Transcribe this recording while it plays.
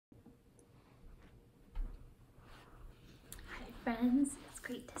friends, it's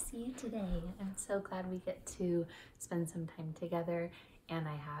great to see you today. I'm so glad we get to spend some time together, and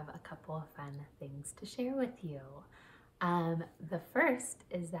I have a couple of fun things to share with you. The first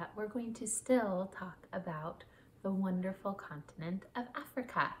is that we're going to still talk about the wonderful continent of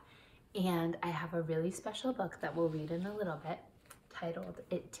Africa. And I have a really special book that we'll read in a little bit titled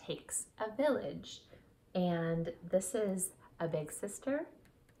It Takes a Village. And this is a big sister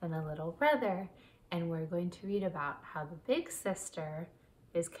and a little brother. And we're going to read about how the big sister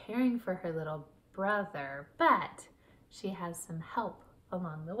is caring for her little brother, but she has some help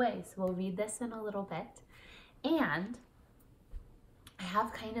along the way. So we'll read this in a little bit. And I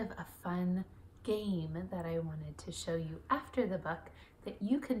have kind of a fun game that I wanted to show you after the book that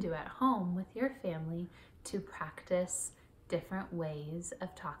you can do at home with your family to practice different ways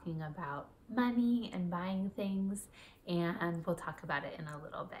of talking about money and buying things, and we'll talk about it in a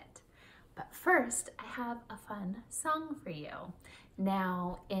little bit. But first, I have a fun song for you.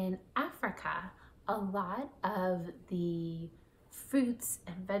 Now, in Africa, a lot of the fruits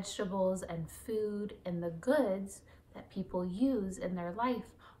and vegetables and food and the goods that people use in their life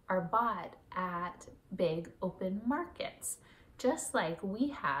are bought at big open markets. Just like we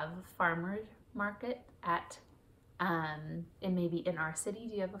have farmers market at, and maybe in our city,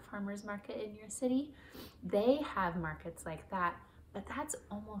 do you have a farmer's market in your city? They have markets like that, but that's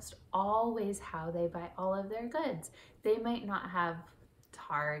almost always how they buy all of their goods. They might not have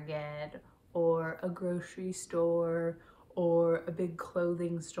Target or a grocery store or a big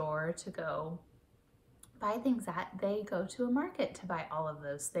clothing store to go buy things at. They go to a market to buy all of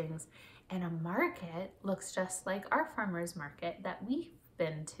those things. And a market looks just like our farmer's market that we've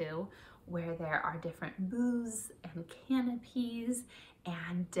been to, where there are different booths and canopies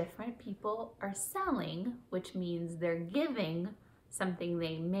and different people are selling, which means they're giving something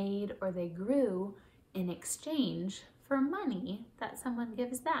they made or they grew in exchange for money that someone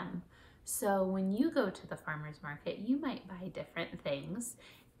gives them. So when you go to the farmer's market, you might buy different things,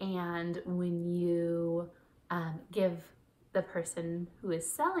 and when you give the person who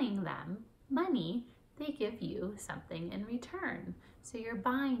is selling them money, they give you something in return. So you're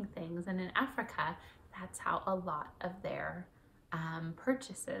buying things, and in Africa, that's how a lot of their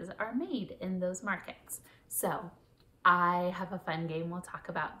purchases are made in those markets. So I have a fun game we'll talk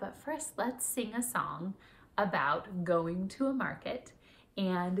about, but first let's sing a song about going to a market.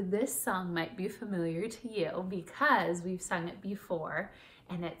 And this song might be familiar to you because we've sung it before,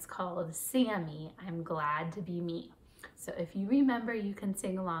 and it's called Sammy, I'm Glad to Be Me. So if you remember, you can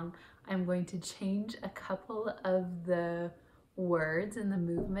sing along. I'm going to change a couple of the words and the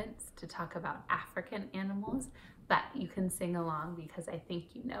movements to talk about African animals, but you can sing along because I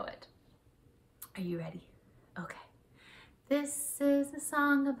think you know it. Are you ready? Okay. This is a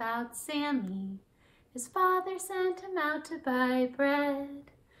song about Sammy. His father sent him out to buy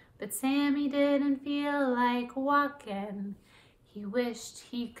bread, but Sammy didn't feel like walking. He wished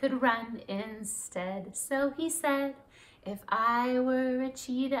he could run instead. So he said, if I were a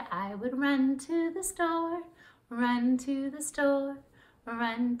cheetah, I would run to the store, run to the store,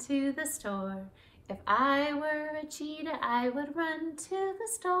 run to the store. If I were a cheetah, I would run to the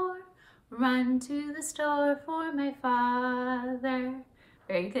store, run to the store for my father.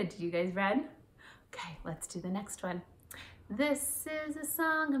 Very good. Did you guys run? Okay, let's do the next one. This is a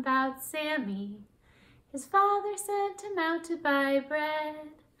song about Sammy. His father sent him out to buy bread,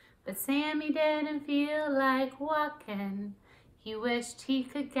 but Sammy didn't feel like walking. He wished he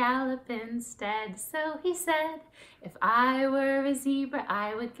could gallop instead. So he said, if I were a zebra,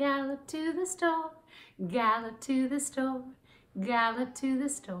 I would gallop to the store, gallop to the store, gallop to the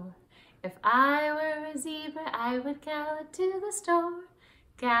store. If I were a zebra, I would gallop to the store,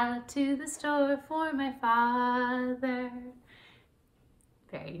 gallop to the store for my father.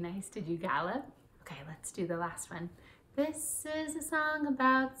 Very nice. Did you gallop? Okay, let's do the last one. This is a song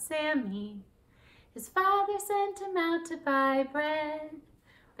about Sammy. His father sent him out to buy bread,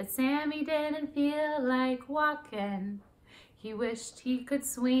 but Sammy didn't feel like walking. He wished he could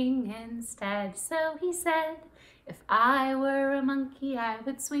swing instead. So he said, if I were a monkey, I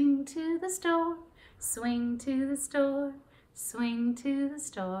would swing to the store, swing to the store, swing to the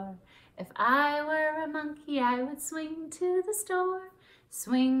store. If I were a monkey, I would swing to the store,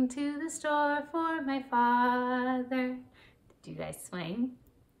 swing to the store for my father. Did you guys swing?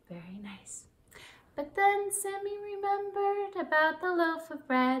 Very nice. But then Sammy remembered about the loaf of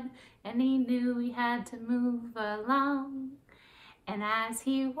bread, and he knew he had to move along. And as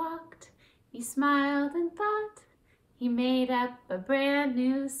he walked, he smiled and thought. He made up a brand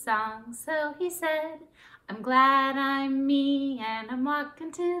new song. So he said, I'm glad I'm me, and I'm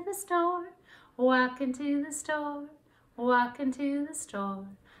walking to the store, walking to the store, walking to the store.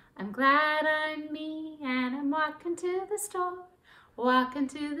 I'm glad I'm me and I'm walking to the store. Walking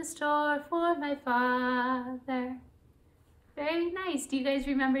to the store for my father. Very nice. Do you guys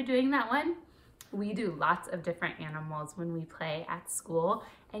remember doing that one? We do lots of different animals when we play at school,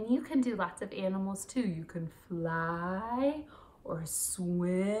 and you can do lots of animals too. You can fly or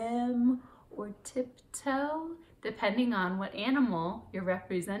swim or tiptoe, depending on what animal you're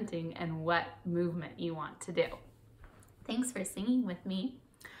representing and what movement you want to do. Thanks for singing with me.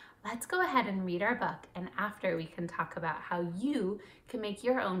 Let's go ahead and read our book, and after we can talk about how you can make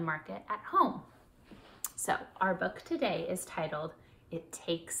your own market at home. So our book today is titled It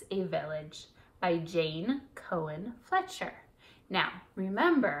Takes a Village by Jane Cowen Fletcher. Now,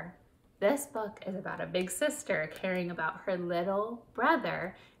 remember, this book is about a big sister caring about her little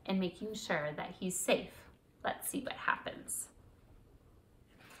brother and making sure that he's safe. Let's see what happens.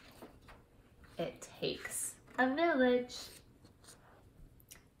 It takes a village.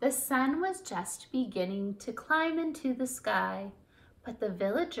 The sun was just beginning to climb into the sky, but the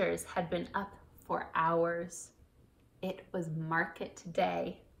villagers had been up for hours. It was market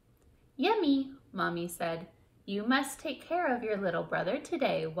day. Yummy, Mommy said. You must take care of your little brother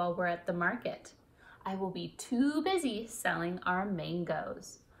today while we're at the market. I will be too busy selling our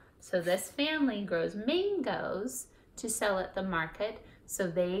mangoes. So this family grows mangoes to sell at the market, so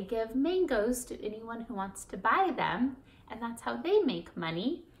they give mangoes to anyone who wants to buy them, and that's how they make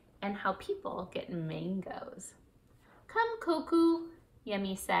money and how people get mangoes. Come, Cuckoo,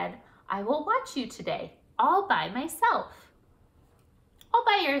 Yummy said. I will watch you today, all by myself. All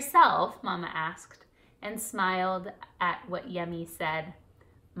by yourself, Mama asked, and smiled at what Yummy said.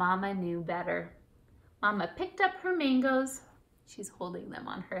 Mama knew better. Mama picked up her mangoes. She's holding them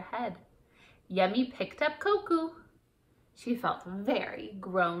on her head. Yummy picked up Cuckoo. She felt very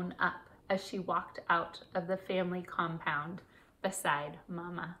grown up as she walked out of the family compound beside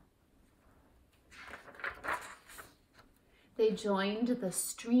Mama. They joined the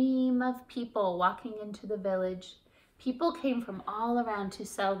stream of people walking into the village. People came from all around to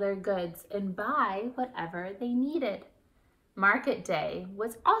sell their goods and buy whatever they needed. Market day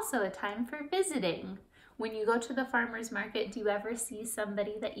was also a time for visiting. When you go to the farmer's market, do you ever see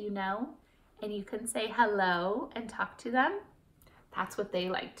somebody that you know and you can say hello and talk to them? That's what they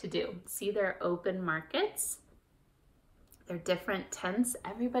like to do. See their open markets? They're different tents.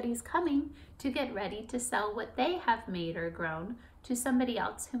 Everybody's coming to get ready to sell what they have made or grown to somebody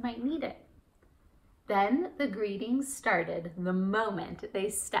else who might need it. Then the greetings started the moment they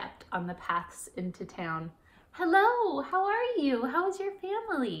stepped on the paths into town. Hello, how are you? How's your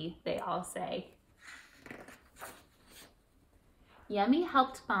family? They all say. Yummy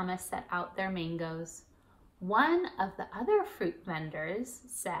helped Mama set out their mangoes. One of the other fruit vendors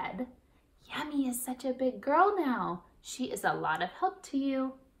said, Yummy is such a big girl now. She is a lot of help to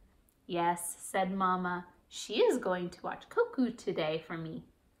you. Yes, said Mama. She is going to watch Cuckoo today for me.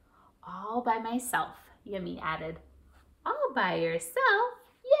 All by myself, Yummy added. All by yourself?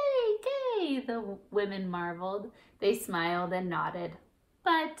 Yay, yay, the women marveled. They smiled and nodded,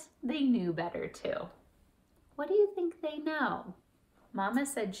 but they knew better too. What do you think they know? Mama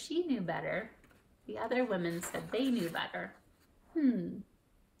said she knew better. The other women said they knew better.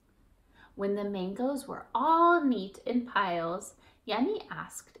 When the mangoes were all neat in piles, Yummy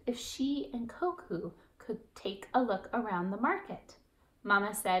asked if she and Cuckoo could take a look around the market.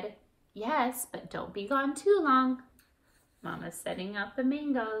 Mama said, yes, but don't be gone too long. Mama's setting out the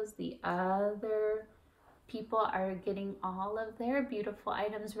mangoes. The other people are getting all of their beautiful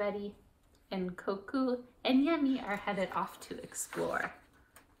items ready, and Cuckoo and Yummy are headed off to explore.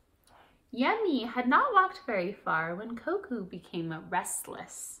 Yummy had not walked very far when Cuckoo became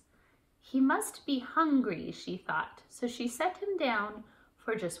restless. He must be hungry, she thought, so she set him down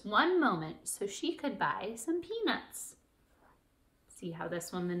for just one moment so she could buy some peanuts. See how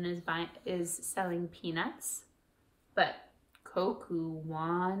this woman is selling peanuts? But Cuckoo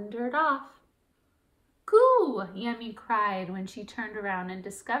wandered off. Coo! Yummy cried when she turned around and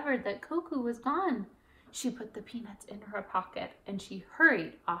discovered that Cuckoo was gone. She put the peanuts in her pocket and she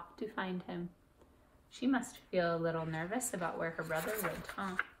hurried off to find him. She must feel a little nervous about where her brother went,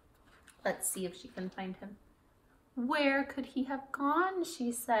 huh? Let's see if she can find him. Where could he have gone?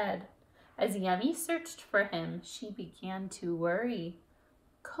 She said. As Yummy searched for him, she began to worry.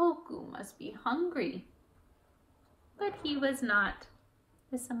 Cuckoo must be hungry. But he was not.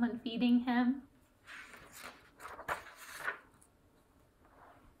 Is someone feeding him?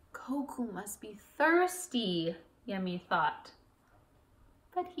 Cuckoo must be thirsty, Yummy thought.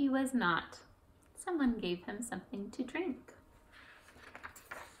 But he was not. Someone gave him something to drink.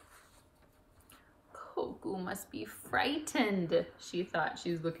 Cuckoo Coco must be frightened, she thought.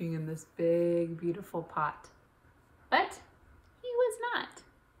 She's looking in this big, beautiful pot. But he was not.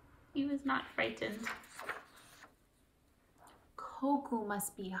 He was not frightened. Coco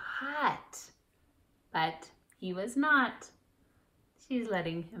must be hot. But he was not. She's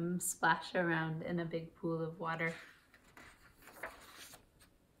letting him splash around in a big pool of water.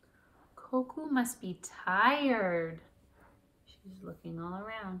 Coco must be tired. She's looking all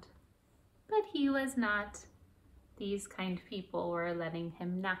around. But he was not. These kind people were letting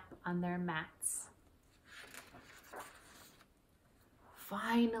him nap on their mats.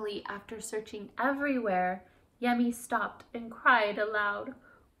 Finally, after searching everywhere, Yummy stopped and cried aloud,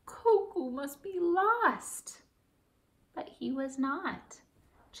 "Coco must be lost." But he was not.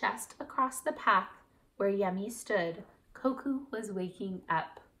 Just across the path where Yummy stood, Coco was waking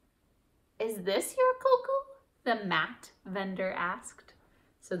up. "Is this your Coco?" the mat vendor asked.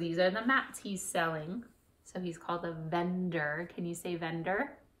 So these are the mats he's selling. So he's called a vendor. Can you say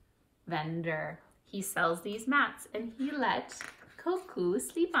vendor? Vendor. He sells these mats and he let Coco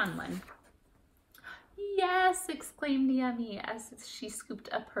sleep on one. "Yes," exclaimed Yummy as she scooped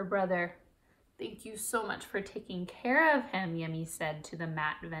up her brother. "Thank you so much for taking care of him," Yummy said to the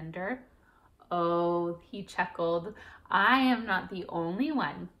mat vendor. "Oh," he chuckled, "I am not the only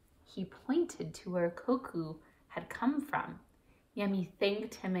one." He pointed to where Coco had come from. Yummy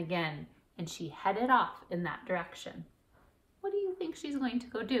thanked him again, and she headed off in that direction. What do you think she's going to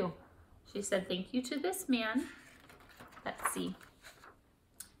go do? She said thank you to this man. Let's see.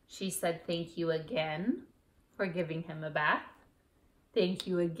 She said thank you again for giving him a bath. Thank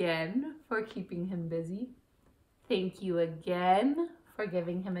you again for keeping him busy. Thank you again for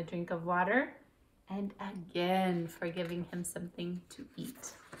giving him a drink of water. And again for giving him something to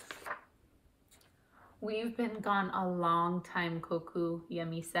eat. "We've been gone a long time, Coco,"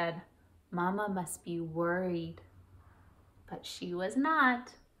 Yummy said. "Mama must be worried." But she was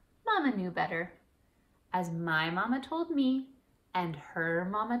not. Mama knew better. As my mama told me, and her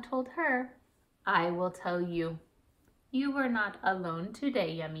mama told her, I will tell you. You were not alone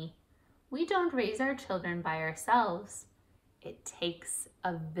today, Yummy. We don't raise our children by ourselves. It takes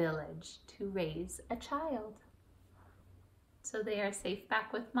a village to raise a child. So they are safe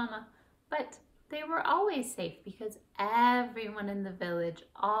back with Mama. But they were always safe because everyone in the village,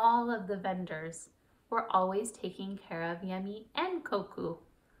 all of the vendors, were always taking care of Yummy and Coco.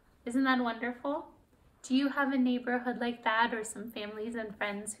 Isn't that wonderful? Do you have a neighborhood like that or some families and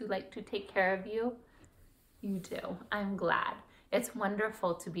friends who like to take care of you? You do. I'm glad. It's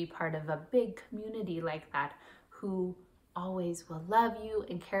wonderful to be part of a big community like that who always will love you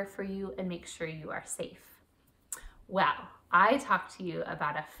and care for you and make sure you are safe. Well, I talked to you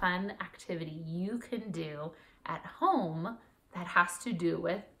about a fun activity you can do at home that has to do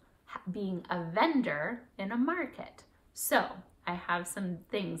with being a vendor in a market. So I have some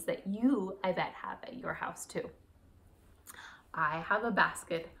things that you, I bet, have at your house too. I have a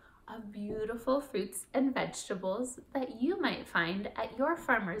basket of beautiful fruits and vegetables that you might find at your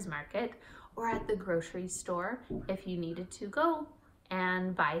farmer's market or at the grocery store if you needed to go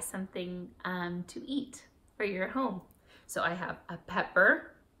and buy something to eat for your home. So I have a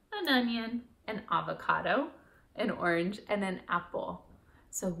pepper, an onion, an avocado, an orange, and an apple.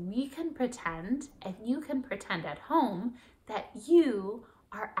 So we can pretend, and you can pretend at home, that you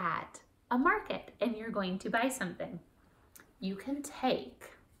are at a market and you're going to buy something. You can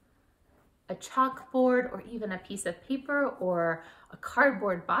take a chalkboard or even a piece of paper or a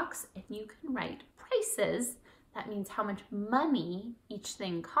cardboard box and you can write prices. That means how much money each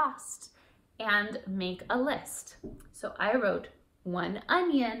thing costs and make a list. So I wrote 1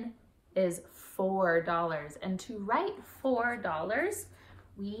 onion is $4. And to write $4,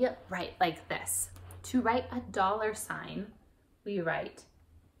 we write like this. To write a $sign, we write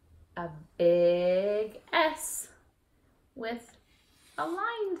a big S with a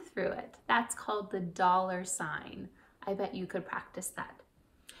line through it. That's called the $sign. I bet you could practice that.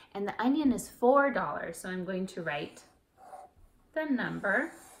 And the onion is $4, so I'm going to write the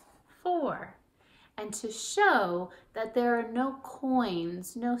number 4. And to show that there are no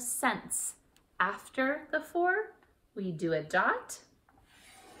coins, no cents after the 4, we do a dot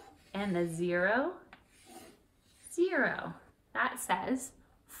and a 0, 0. That says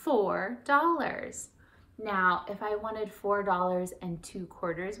 $4. Now, if I wanted $4 and 2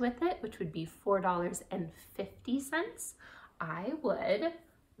 quarters with it, which would be $4.50, I would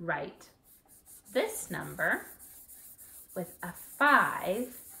write this number with a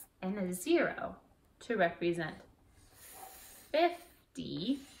 5 and a 0 to represent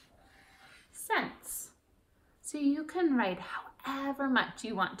 50 cents. So you can write however much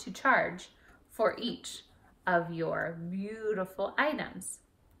you want to charge for each of your beautiful items.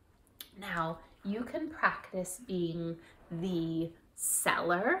 Now, you can practice being the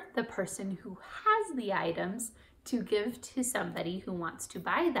seller, the person who has the items to give to somebody who wants to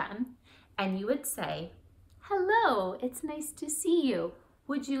buy them. And you would say, "Hello, it's nice to see you.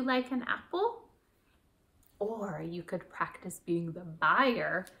 Would you like an apple?" Or you could practice being the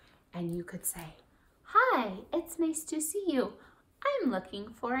buyer and you could say, "Hi, it's nice to see you. I'm looking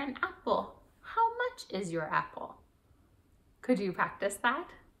for an apple. How much is your apple?" Could you practice that?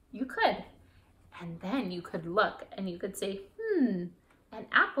 You could. And then you could look and you could say, an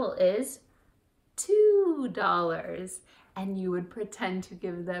apple is $2. And you would pretend to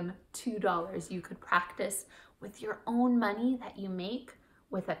give them $2. You could practice with your own money that you make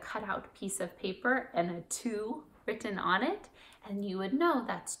with a cutout piece of paper and a 2 written on it. And you would know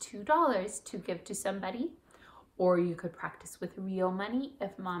that's $2 to give to somebody. Or you could practice with real money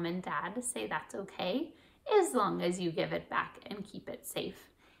if mom and dad say that's okay, as long as you give it back and keep it safe.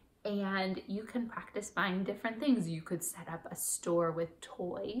 And you can practice buying different things. You could set up a store with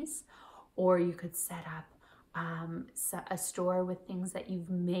toys, or you could set up a store with things that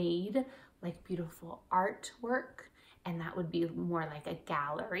you've made, like beautiful artwork, and that would be more like a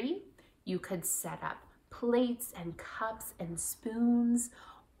gallery. You could set up plates and cups and spoons,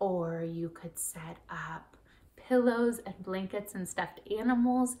 or you could set up pillows and blankets and stuffed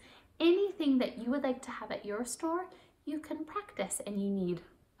animals. Anything that you would like to have at your store, you can practice, and you need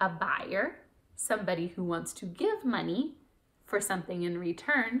a buyer, somebody who wants to give money for something in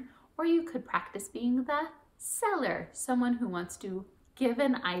return, or you could practice being the seller, someone who wants to give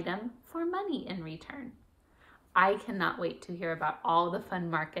an item for money in return. I cannot wait to hear about all the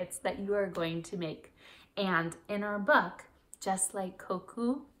fun markets that you are going to make. And in our book, just like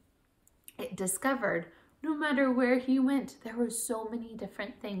Koku, it discovered no matter where he went, there were so many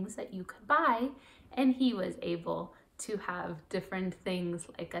different things that you could buy, and he was able to have different things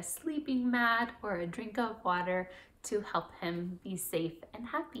like a sleeping mat or a drink of water to help him be safe and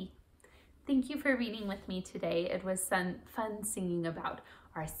happy. Thank you for reading with me today. It was fun singing about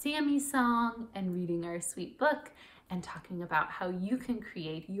our Sammy song and reading our sweet book and talking about how you can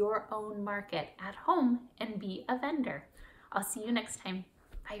create your own market at home and be a vendor. I'll see you next time.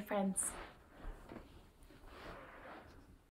 Bye, friends.